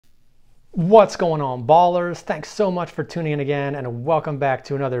What's going on, ballers? Thanks so much for tuning in again, and welcome back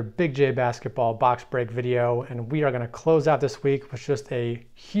to another Big J Basketball box break video. And we are going to close out this week with just a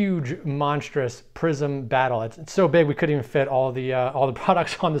huge, monstrous Prizm battle. It's so big we couldn't even fit all the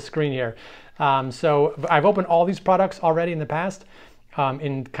products on the screen here. So I've opened all these products already in the past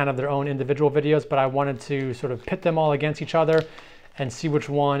in kind of their own individual videos, but I wanted to sort of pit them all against each other and see which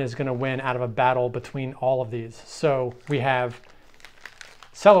one is going to win out of a battle between all of these. So we have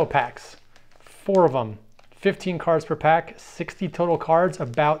Cello packs. 4 of them, 15 cards per pack, 60 total cards,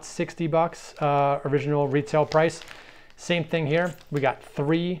 about 60 bucks original retail price. Same thing here. We got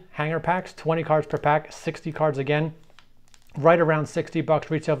 3 hanger packs, 20 cards per pack, 60 cards again, right around 60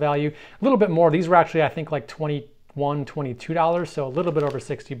 bucks retail value. A little bit more. These were actually, I think, like $21, $22, so a little bit over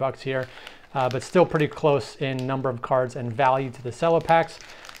 60 bucks here, but still pretty close in number of cards and value to the Cello packs.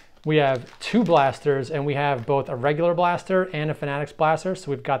 We have 2 blasters, and we have both a regular blaster and a Fanatics blaster. So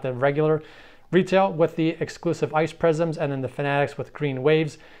we've got the regular retail with the exclusive ice prisms, and then the Fanatics with green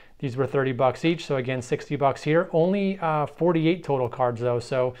waves. These were 30 bucks each, so again 60 bucks here. Only 48 total cards though,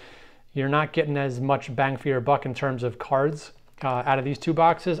 so you're not getting as much bang for your buck in terms of cards out of these 2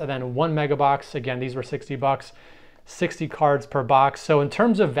 boxes. And then 1 mega box, again these were 60 bucks, 60 cards per box. So in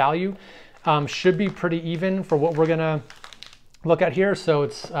terms of value, should be pretty even for what we're gonna look at here. So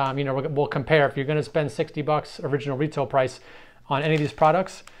it's we'll compare. If you're gonna spend 60 bucks original retail price on any of these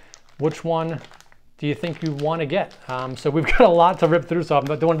products, which one do you think you want to get? So we've got a lot to rip through, so I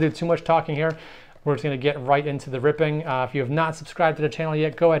don't want to do too much talking here. We're just going to get right into the ripping. If you have not subscribed to the channel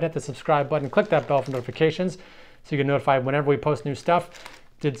yet, go ahead and hit the subscribe button, click that bell for notifications so you get notified whenever we post new stuff.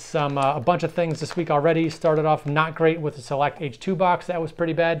 Did a bunch of things this week already. Started off not great with the Select H2 box. That was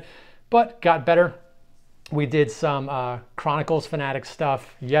pretty bad, but got better. We did some Chronicles Fanatics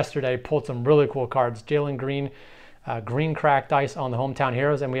stuff yesterday, pulled some really cool cards. Jalen Green, green cracked ice on the Hometown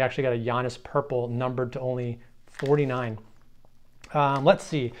Heroes, and we actually got a Giannis purple numbered to only 49. Let's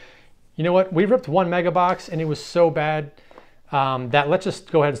see. You know what? We ripped 1 mega box, and it was so bad that let's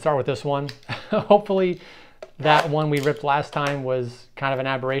just go ahead and start with this one. Hopefully that one we ripped last time was kind of an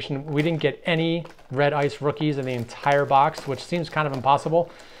aberration. We didn't get any red ice rookies in the entire box, which seems kind of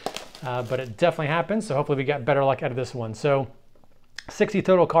impossible, but it definitely happened. So hopefully we got better luck out of this one. So 60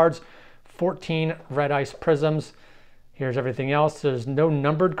 total cards, 14 red ice prisms. Here's everything else. There's no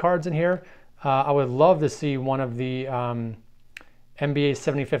numbered cards in here. I would love to see one of the NBA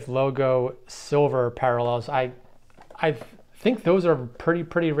 75th logo silver parallels. I think those are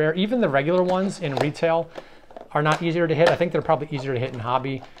pretty rare. Even the regular ones in retail are not easier to hit. I think they're probably easier to hit in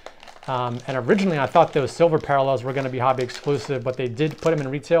hobby. And originally I thought those silver parallels were going to be hobby exclusive, but they did put them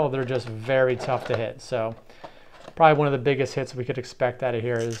in retail. They're just very tough to hit. So probably one of the biggest hits we could expect out of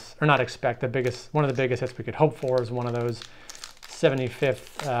here is, or not expect, one of the biggest hits we could hope for is one of those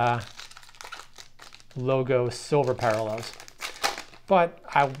 75th logo silver parallels. But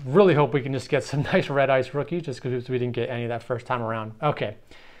I really hope we can just get some nice red ice rookies, just because we didn't get any of that first time around. Okay,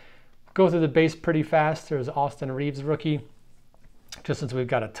 go through the base pretty fast. There's Austin Reeves rookie. Just since we've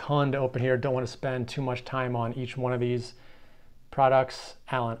got a ton to open here, don't want to spend too much time on each one of these products.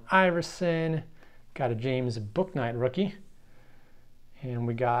 Allen Iverson. Got a James Bouknight rookie. And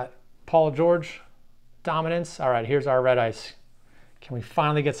we got Paul George, Dominance. All right, here's our red ice. Can we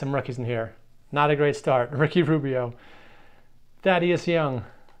finally get some rookies in here? Not a great start. Ricky Rubio, Thaddeus Young.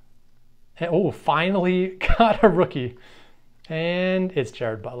 And, oh, finally got a rookie. And it's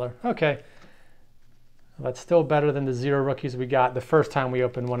Jared Butler. Okay. That's still better than the 0 rookies we got the first time we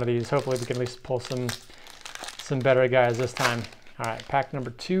opened one of these. Hopefully we can at least pull some better guys this time. All right, pack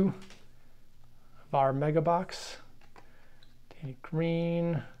number 2. Our mega box. Danny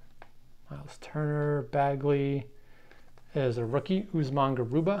Green, Miles Turner, Bagley. There's a rookie, Usman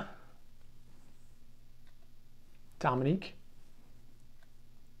Garuba, Dominique,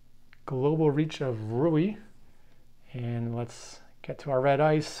 global reach of Rui. And let's get to our red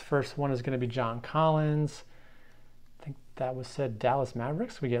ice. First one is going to be John Collins. I think that was said Dallas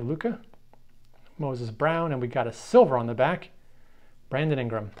Mavericks. We get Luka, Moses Brown, and we got a silver on the back, Brandon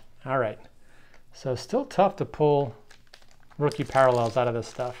Ingram. All right. So still tough to pull rookie parallels out of this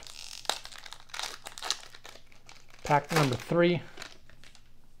stuff. Pack number 3.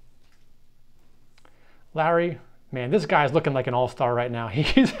 Larry, man, this guy's looking like an all-star right now.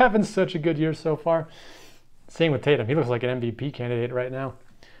 He's having such a good year so far. Same with Tatum. He looks like an MVP candidate right now.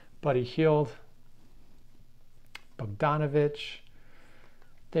 Buddy Hield, Bogdanovich.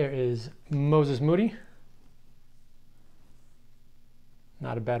 There is Moses Moody.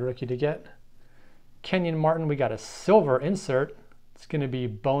 Not a bad rookie to get. Kenyon Martin, we got a silver insert. It's going to be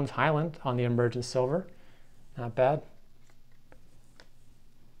Bones Highland on the Emergent Silver. Not bad.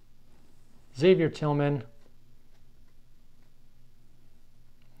 Xavier Tillman.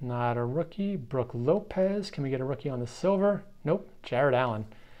 Not a rookie. Brooke Lopez. Can we get a rookie on the silver? Nope. Jared Allen.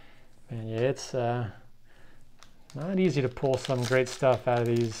 Man, yeah, it's not easy to pull some great stuff out of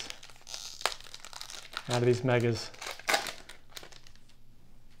these megas.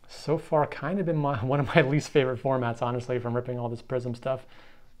 So far, kind of been one of my least favorite formats, honestly, from ripping all this Prizm stuff.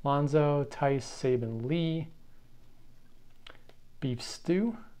 Lonzo, Tice, Saban Lee. Beef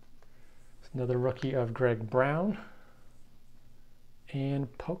Stew. Another rookie of Greg Brown. And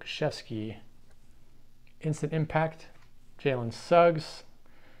Pokashevsky. Instant Impact. Jalen Suggs.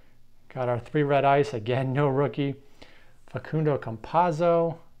 Got our 3 red ice. Again, no rookie. Facundo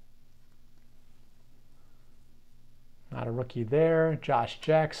Campazzo. Not a rookie there. Josh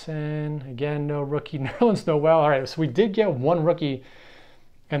Jackson. Again, no rookie. Nerlens Noel. All right, so we did get 1 rookie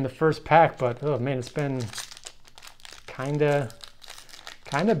in the first pack, but oh man, it's been kind of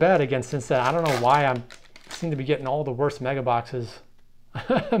bad against Cincinnati. I don't know why I seem to be getting all the worst mega boxes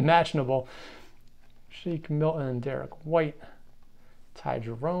imaginable. Sheik Milton, Derek White, Ty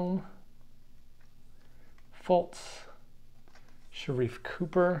Jerome, Fultz, Sharif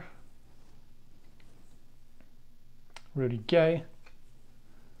Cooper, Rudy Gay,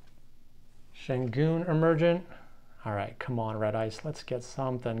 Şengün Emergent. All right, come on, Red Ice. Let's get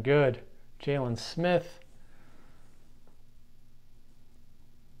something good. Jalen Smith.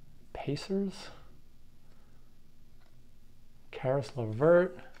 Pacers. Karis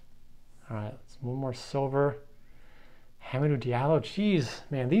LeVert. All right, let's one more silver. Hamidou Diallo. Jeez,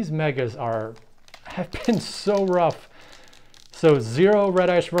 man, these megas have been so rough. So 0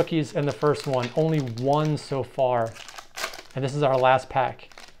 Red Ice rookies in the first one. Only 1 so far. And this is our last pack.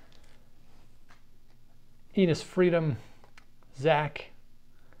 Enos Freedom, Zach.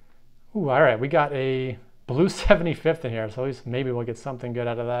 Ooh, all right, we got a blue 75th in here, so at least maybe we'll get something good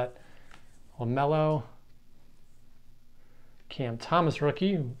out of that. LaMelo. Cam Thomas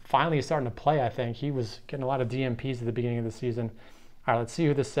rookie, finally starting to play, I think. He was getting a lot of DMPs at the beginning of the season. All right, let's see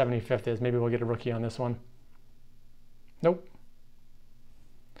who this 75th is. Maybe we'll get a rookie on this one. Nope.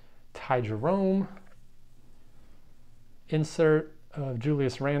 Ty Jerome. Insert of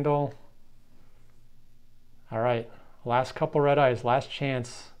Julius Randle. All right, last couple red eyes, last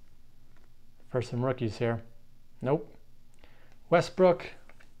chance for some rookies here. Nope. Westbrook,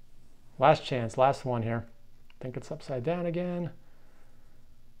 last chance, last one here. I think it's upside down again.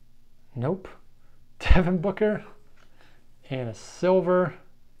 Nope. Devin Booker and a silver.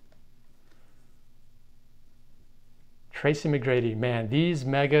 Tracy McGrady. Man, these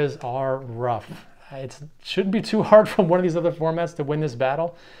megas are rough. It shouldn't be too hard from one of these other formats to win this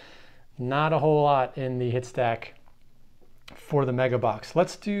battle. Not a whole lot in the hit stack for the mega box.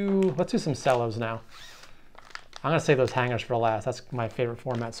 Let's do some cellos now. I'm gonna save those hangers for last. That's my favorite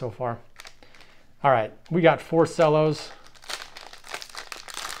format so far. All right, we got 4 cellos.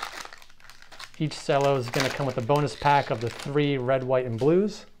 Each cello is gonna come with a bonus pack of the 3 red, white, and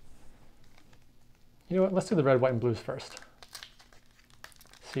blues. You know what, let's do the red, white, and blues first.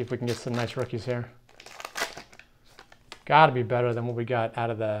 See if we can get some nice rookies here. Gotta be better than what we got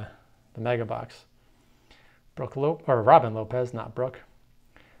out of the mega box. Robin Lopez, not Brooke.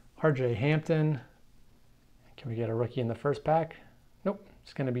 RJ Hampton. Can we get a rookie in the first pack? Nope,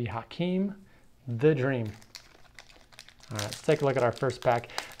 it's gonna be Hakeem the Dream. All right, let's take a look at our first pack.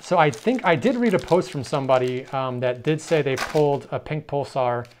 So I think I did read a post from somebody that did say they pulled a pink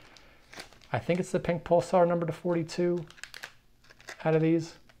Pulsar. I think it's the pink Pulsar number to 42 out of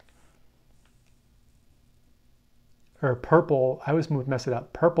these. Or purple, I always mess it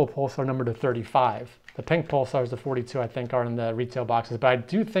up. Purple Pulsar number to 35. The pink Pulsars, the 42, I think are in the retail boxes. But I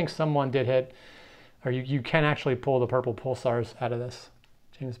do think someone did hit, or you can actually pull the purple Pulsars out of this.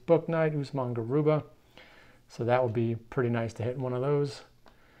 James Bouknight, Usman Garuba. So that would be pretty nice to hit one of those.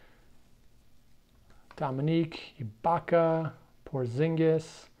 Dominique, Ibaka,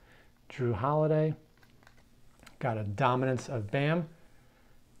 Porzingis, Drew Holiday. Got a dominance of Bam.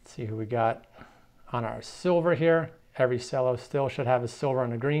 Let's see who we got on our silver here. Every cello still should have a silver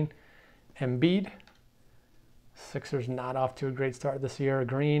and a green. Embiid. Sixers not off to a great start this year.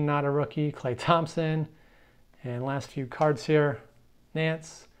 Green, not a rookie. Klay Thompson. And last few cards here.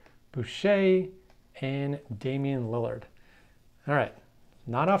 Nance, Boucher, and Damian Lillard. All right.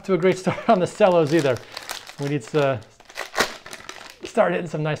 Not off to a great start on the cellos either. We need to start hitting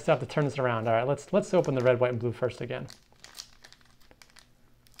some nice stuff to turn this around. All right, let's open the red, white, and blue first again.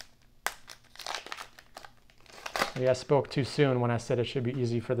 Maybe I spoke too soon when I said it should be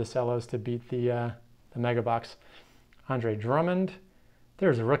easy for the cellos to beat the mega box. Andre Drummond.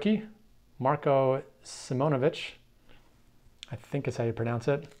 There's a rookie. Marko Simonovic. I think is how you pronounce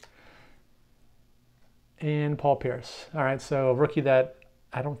it. and Paul Pierce. All right, so a rookie that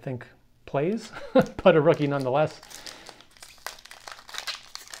I don't think plays, but a rookie nonetheless.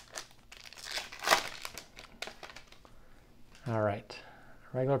 All right,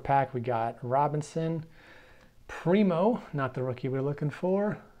 regular pack, we got Robinson, Primo, not the rookie we're looking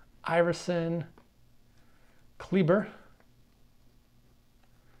for, Iverson, Kleber,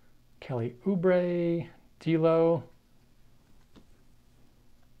 Kelly Oubre, D'Lo,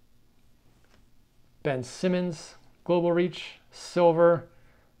 Ben Simmons, Global Reach, Silver,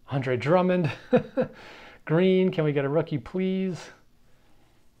 Andre Drummond, Green, can we get a rookie please?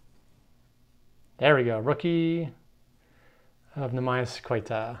 There we go, rookie of Nehemias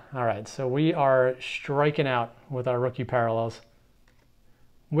Queta. All right, so we are striking out with our rookie parallels.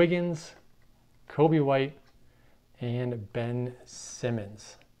 Wiggins, Kobe White, and Ben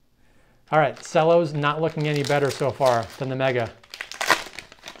Simmons. All right, Cello's not looking any better so far than the Mega.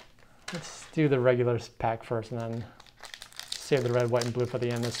 Let's do the regular pack first and then save the red, white, and blue for the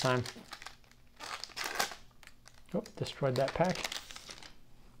end this time. Oh, destroyed that pack.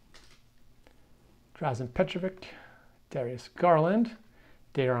 Drazen Petrovic, Darius Garland,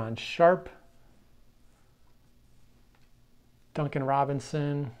 Daron Sharp, Duncan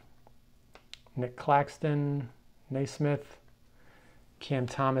Robinson, Nick Claxton, Naismith, Cam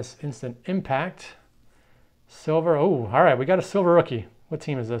Thomas, Instant Impact, Silver. Oh, all right, we got a silver rookie. What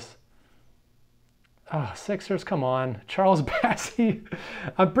team is this? Oh, Sixers, come on. Charles Bassey.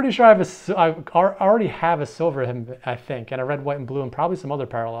 I'm pretty sure I already have a silver him, I think, and a red, white, and blue, and probably some other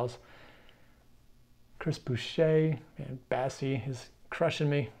parallels. Chris Boucher, man, Bassey is crushing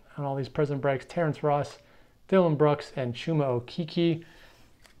me on all these Prizm breaks. Terrence Ross, Dylan Brooks, and Chuma Okeke.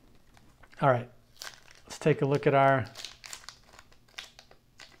 All right, let's take a look at our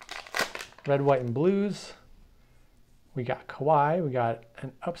red, white, and blues. We got Kawhi. We got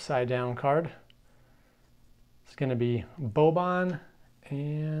an upside down card. It's going to be Boban.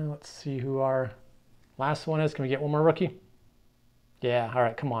 And let's see who our last one is. Can we get one more rookie? Yeah, all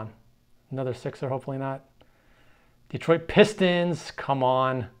right, come on. Another Sixer, hopefully not. Detroit Pistons, come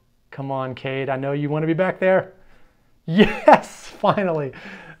on. Come on, Cade. I know you want to be back there. Yes, finally.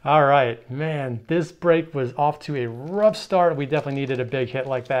 All right, man, this break was off to a rough start. We definitely needed a big hit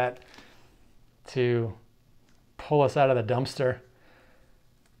like that to pull us out of the dumpster.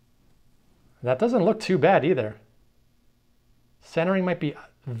 That doesn't look too bad either. Centering might be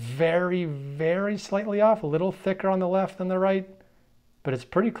very, very slightly off, a little thicker on the left than the right, but it's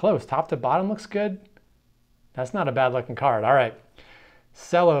pretty close. Top to bottom looks good. That's not a bad looking card. All right,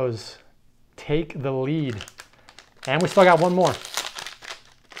 Cellos take the lead. And we still got one more.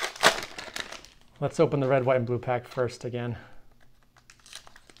 Let's open the red, white, and blue pack first again.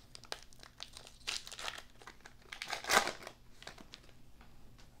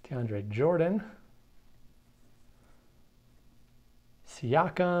 DeAndre Jordan,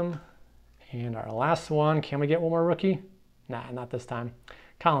 Siakam, and our last one. Can we get one more rookie? Nah, not this time.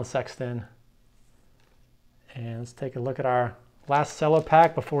 Colin Sexton. And let's take a look at our last Cello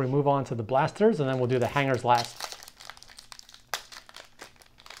pack before we move on to the blasters, and then we'll do the hangers last.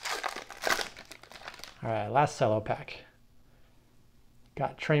 All right, last Cello pack.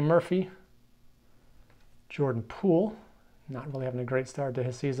 Got Trey Murphy, Jordan Poole, not really having a great start to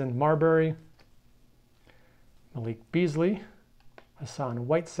his season, Marbury, Malik Beasley, Hassan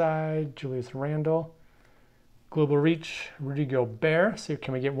Whiteside, Julius Randle, Global Reach, Rudy Gobert. See,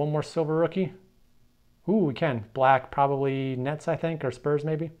 can we get one more silver rookie? Ooh, we can. Black, probably Nets, I think, or Spurs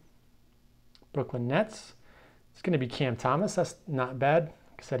maybe. Brooklyn Nets. It's going to be Cam Thomas. That's not bad.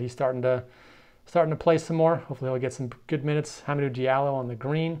 Like I said, he's starting to play some more. Hopefully he'll get some good minutes. Hamidou Diallo on the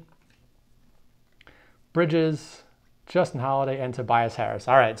green. Bridges, Justin Holiday, and Tobias Harris.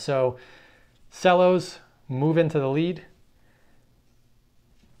 All right, so Cellos move into the lead.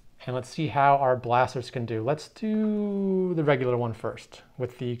 And let's see how our blasters can do. Let's do the regular one first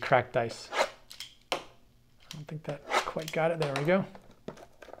with the cracked dice. I don't think that quite got it. There we go.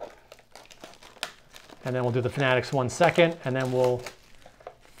 And then we'll do the Fanatics one second, and then we'll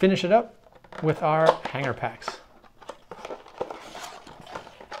finish it up with our hanger packs.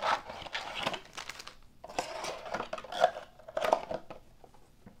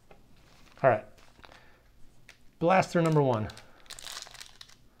 All right, blaster number one.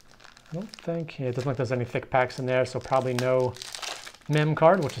 I don't think, it doesn't look like there's any thick packs in there, so probably no mem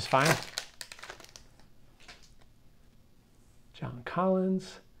card, which is fine. John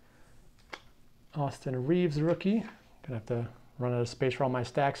Collins, Austin Reeves, rookie. Gonna have to run out of space for all my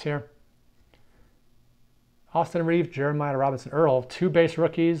stacks here. Austin Reeves, Jeremiah Robinson Earl, two base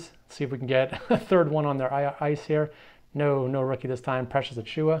rookies. Let's see if we can get a third one on their ice here. No rookie this time, Precious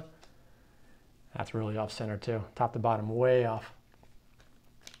Achiuwa. That's really off center too. Top to bottom, way off.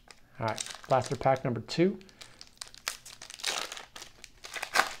 All right, blaster pack number 2.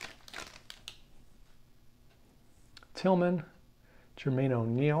 Tillman, Jermaine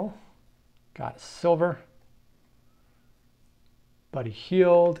O'Neal, got a silver. Buddy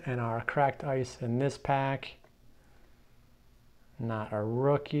Hield, and our cracked ice in this pack. Not a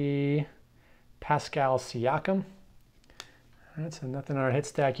rookie. Pascal Siakam. All right, so nothing on our hit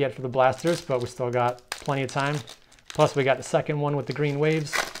stack yet for the blasters, but we still got plenty of time. Plus we got the second one with the green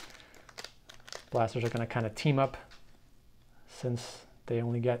waves. Blasters are going to kind of team up since they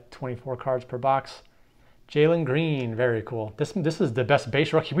only get 24 cards per box. Jalen Green, very cool. This is the best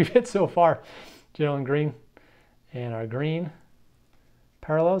base rookie we've hit so far. Jalen Green. And our green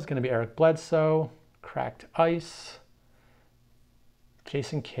parallel is going to be Eric Bledsoe, cracked ice,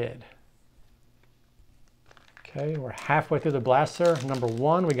 Jason Kidd. Okay, we're halfway through the blaster. Number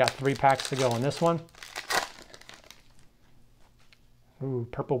 1, we got 3 packs to go on this one. Ooh,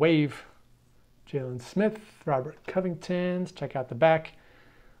 purple wave. Jalen Smith, Robert Covington. Check out the back.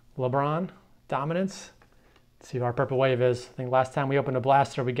 LeBron, dominance. Let's see who our purple wave is. I think last time we opened a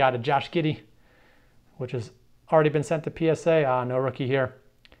blaster, we got a Josh Giddey, which has already been sent to PSA. No rookie here.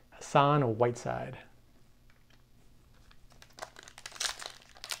 Hassan Whiteside.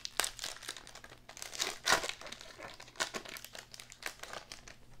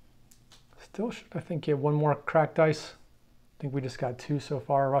 Still should, I think, get one more cracked ice. I think we just got 2 so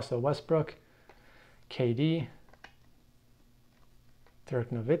far. Russell Westbrook, Cade, Dirk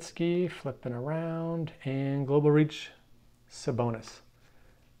Nowitzki, flipping around, and Global Reach, Sabonis.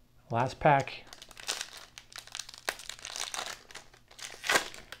 Last pack.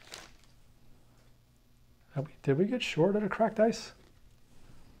 Did we get short at a cracked ice?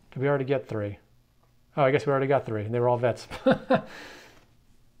 Did we already get 3? Oh, I guess we already got 3. They were all vets.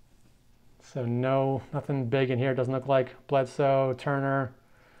 So nothing big in here. Doesn't look like. Bledsoe, Turner,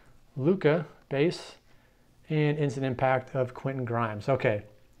 Luka, base, and instant impact of Quentin Grimes. Okay.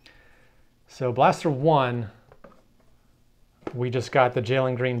 So blaster 1, we just got the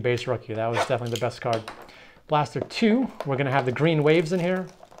Jalen Green base rookie. That was definitely the best card. Blaster 2, we're going to have the green waves in here.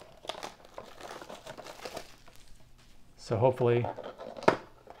 So hopefully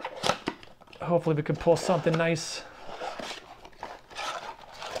we can pull something nice.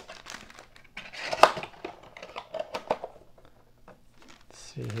 Let's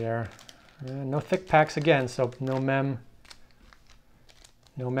see here. No thick packs again, so no mem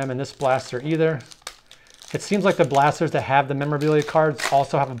in this blaster either. It seems like the blasters that have the memorabilia cards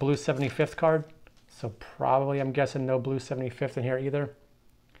also have a blue 75th card. So probably, I'm guessing, no blue 75th in here either.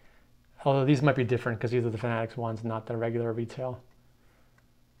 Although these might be different because these are the Fanatics ones, not the regular retail.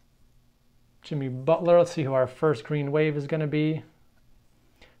 Jimmy Butler, let's see who our first green wave is going to be.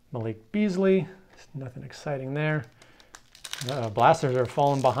 Malik Beasley, nothing exciting there. Blasters are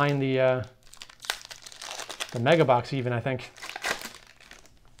falling behind the mega box even, I think.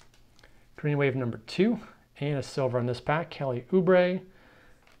 Green wave number 2, and a silver in this pack. Kelly Oubre,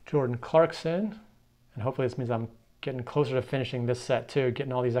 Jordan Clarkson, and hopefully this means I'm getting closer to finishing this set too,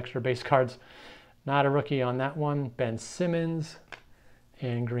 getting all these extra base cards. Not a rookie on that one. Ben Simmons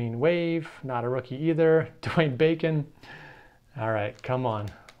and green wave. Not a rookie either. Dwayne Bacon. All right, come on.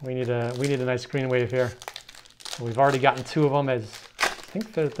 We need a nice green wave here. We've already gotten 2 of them. As I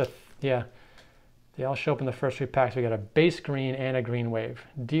think yeah, they all show up in the first 3 packs. We got a base green and a green wave.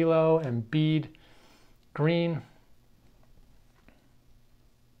 D'Lo and Embiid, green.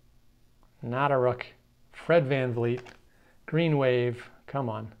 Not a rook. Fred VanVleet, green wave, come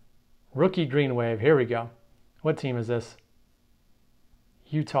on. Rookie green wave, here we go. What team is this?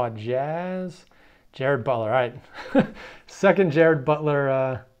 Utah Jazz. Jared Butler, all right. Second Jared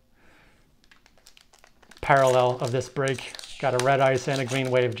Butler parallel of this break. Got a red ice and a green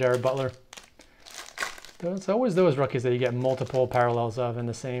wave, Jared Butler. It's always those rookies that you get multiple parallels of in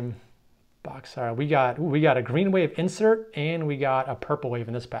the same box. All right, we got a green wave insert and we got a purple wave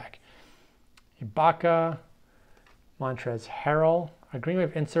in this pack. Ibaka, Montrezl Harrell. A green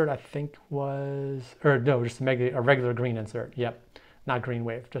wave insert, I think was, or no, just a regular green insert. Yep, not green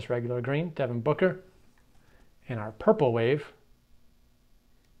wave, just regular green. Devin Booker. And our purple wave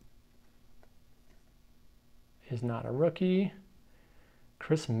is not a rookie.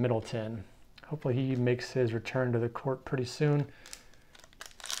 Chris Middleton. Hopefully he makes his return to the court pretty soon.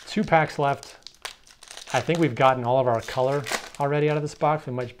 2 packs left. I think we've gotten all of our color already out of this box.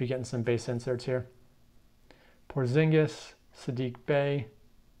 We might be getting some base inserts here. Porzingis, Sadiq Bey,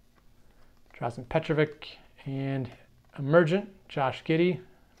 Drazen Petrovic, and Emergent, Josh Giddey.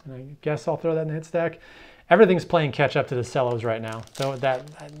 And I guess I'll throw that in the hit stack. Everything's playing catch up to the Cellos right now. So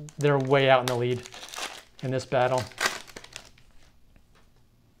they're way out in the lead in this battle.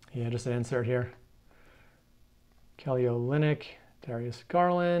 Yeah, just an insert here. Kelly Olynyk, Darius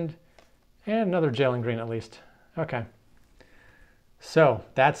Garland, and another Jalen Green at least. Okay. So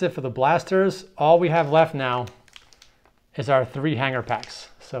that's it for the blasters. All we have left now is our 3 hanger packs.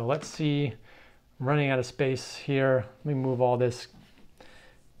 So let's see, I'm running out of space here. Let me move all this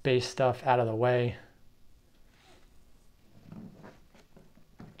base stuff out of the way.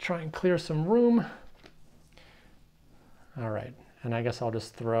 Try and clear some room. All right, and I guess I'll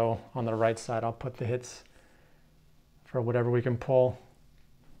just throw on the right side. I'll put the hits for whatever we can pull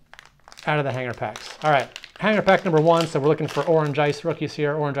out of the hanger packs. All right, hanger pack number 1. So we're looking for Orange Ice rookies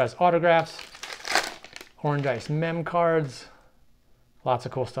here, Orange Ice autographs, Orange Ice mem cards. Lots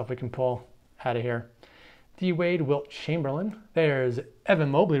of cool stuff we can pull out of here. D Wade, Wilt Chamberlain. There's Evan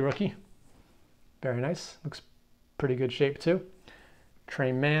Mobley rookie. Very nice. Looks pretty good shape too.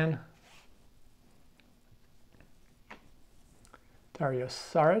 Trey Mann. Dario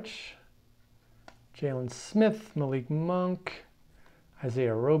Saric. Jalen Smith, Malik Monk,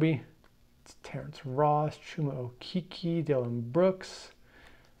 Isaiah Roby. It's Terrence Ross, Chuma Okeke, Dylan Brooks.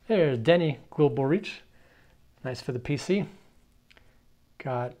 There's Denny Gilborich. Nice for the PC.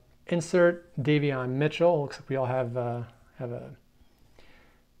 Got insert Davion Mitchell. Looks like we all have a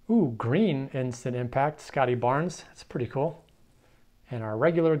green instant impact. Scotty Barnes. That's pretty cool. And our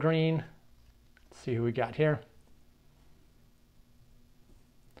regular green. Let's see who we got here.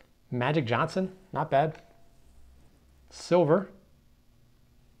 Magic Johnson. Not bad. Silver.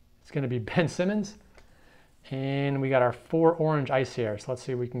 It's going to be Ben Simmons. And we got our 4 Orange Ice here. So let's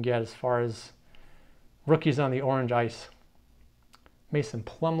see what we can get as far as rookies on the Orange Ice. Mason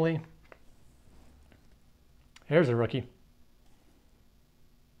Plumlee. Here's a rookie.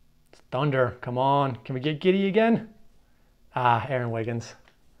 It's Thunder. Come on. Can we get Giddy again? Ah, Aaron Wiggins.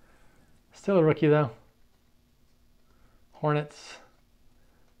 Still a rookie, though. Hornets.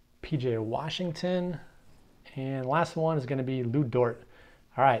 PJ Washington. And last one is going to be Lou Dort.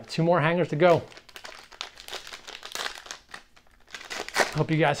 All right, 2 more hangers to go. Hope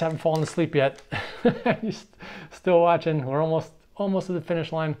you guys haven't fallen asleep yet. You're still watching. We're almost to the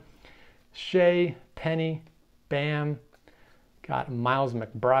finish line. Shea, Penny, Bam. Got Miles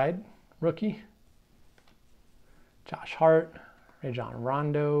McBride, rookie. Josh Hart, Rajon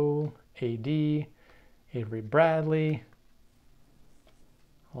Rondo, AD, Avery Bradley.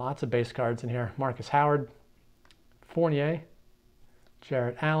 Lots of base cards in here. Marcus Howard, Fournier,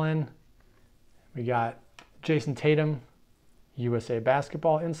 Jarrett Allen. We got Jason Tatum, USA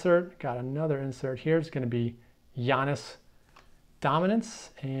Basketball insert. Got another insert here. It's going to be Giannis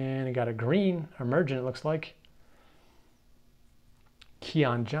Dominance. And we got a green emergent, it looks like.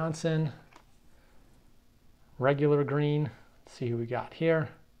 Keon Johnson. Regular green. Let's see who we got here.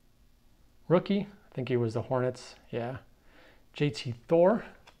 Rookie. I think he was the Hornets. Yeah. JT Thor.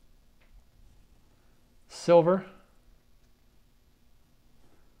 Silver.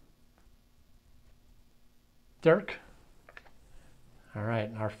 Dirk. All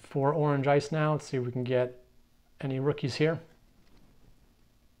right, our 4 Orange Ice now. Let's see if we can get any rookies here.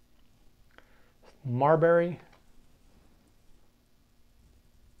 Marbury.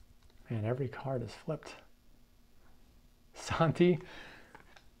 Man, every card is flipped. Santi.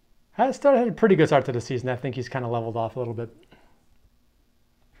 Had a pretty good start to the season. I think he's kind of leveled off a little bit.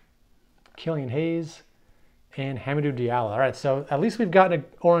 Killian Hayes and Hamidou Diallo. All right, so at least we've got an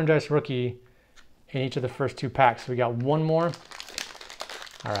Orange Ice rookie in each of the first 2 packs. We got 1 more.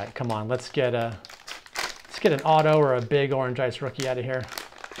 All right, come on. Let's get an auto or a big Orange Ice rookie out of here.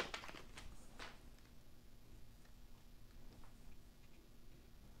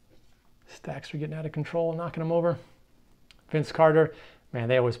 Stacks are getting out of control, knocking them over. Vince Carter. Man,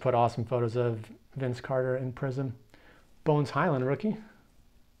 they always put awesome photos of Vince Carter in Prizm. Bones Highland rookie.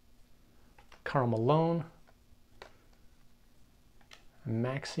 Karl Malone.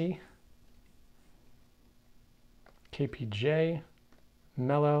 Maxey. KPJ.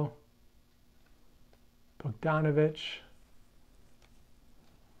 Melo. Bogdanovich.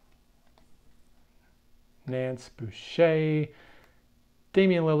 Nance Boucher.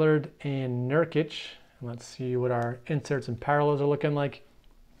 Damian Lillard and Nurkic. Let's see what our inserts and parallels are looking like.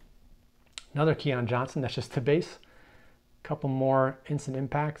 Another Keon Johnson, that's just the base. A couple more instant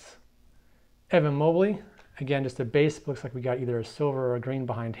impacts. Evan Mobley, again, just a base. Looks like we got either a silver or a green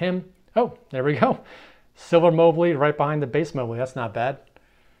behind him. Oh, there we go. Silver Mobley right behind the base Mobley. That's not bad.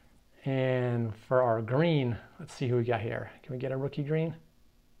 And for our green, let's see who we got here. Can we get a rookie green?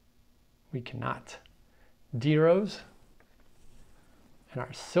 We cannot. D-Rose. And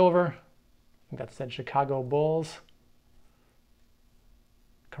our silver. think that said Chicago Bulls.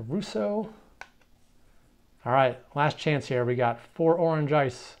 Caruso. All right, last chance here. We got 4 orange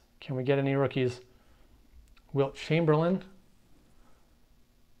ice. Can we get any rookies? Wilt Chamberlain.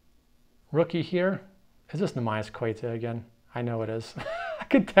 Rookie here. Is this Neemias Queta again? I know it is. I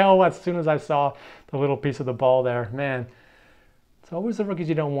could tell as soon as I saw the little piece of the ball there. Man, it's always the rookies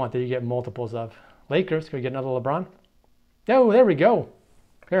you don't want that you get multiples of. Lakers, can we get another LeBron? Oh, there we go.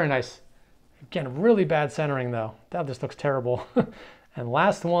 Very nice. Again, really bad centering though. That just looks terrible. And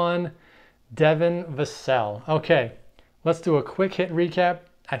last one, Devin Vassell. Okay, let's do a quick hit recap.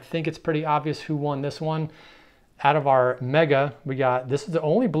 I think it's pretty obvious who won this one. Out of our mega, we got, this is the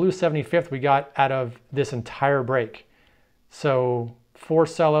only blue 75th we got out of this entire break. So 4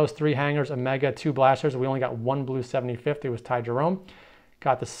 cellos, 3 hangers, a mega, 2 blasters. We only got 1 blue 75th. It was Ty Jerome.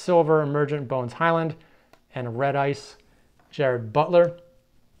 Got the silver emergent Bones Highland and red ice Jared Butler.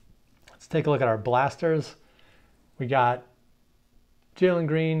 Let's take a look at our blasters. We got Jalen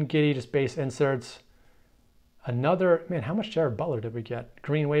Green, Giddey, just base inserts. Another, man, how much Jared Butler did we get?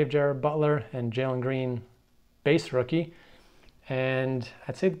 Green Wave Jared Butler and Jalen Green base rookie. And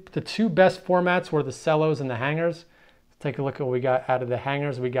I'd say the 2 best formats were the cellos and the hangers. Let's take a look at what we got out of the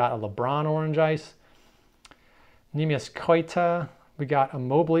hangers. We got a LeBron orange ice. Neemias Queta. We got a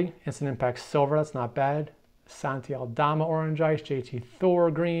Mobley instant impact silver. That's not bad. Santi Aldama orange ice. JT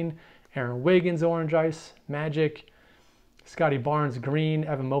Thor green. Aaron Wiggins orange ice. Magic. Scotty Barnes green.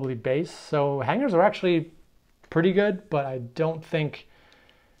 Evan Mobley base. So hangers are actually pretty good, but I don't think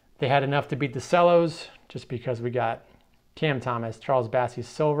they had enough to beat the cellos, just because we got Cam Thomas, Charles Bassey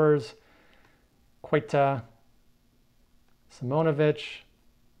silvers, Queta, Simonovic,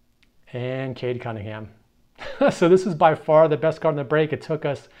 and Cade Cunningham. So this is by far the best card in the break. It took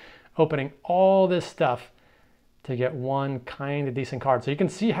us opening all this stuff to get one kind of decent card. So you can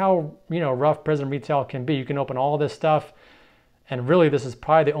see how, rough Prizm retail can be. You can open all this stuff, and really this is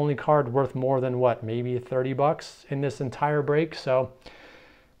probably the only card worth more than what, maybe 30 bucks in this entire break. So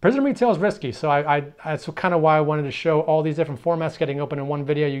Prizm retail is risky. So that's kind of why I wanted to show all these different formats getting open in one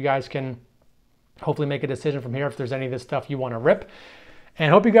video. You guys can hopefully make a decision from here if there's any of this stuff you want to rip.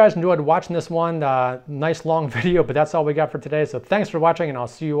 And hope you guys enjoyed watching this one. Nice long video, but that's all we got for today. So thanks for watching, and I'll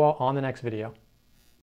see you all on the next video.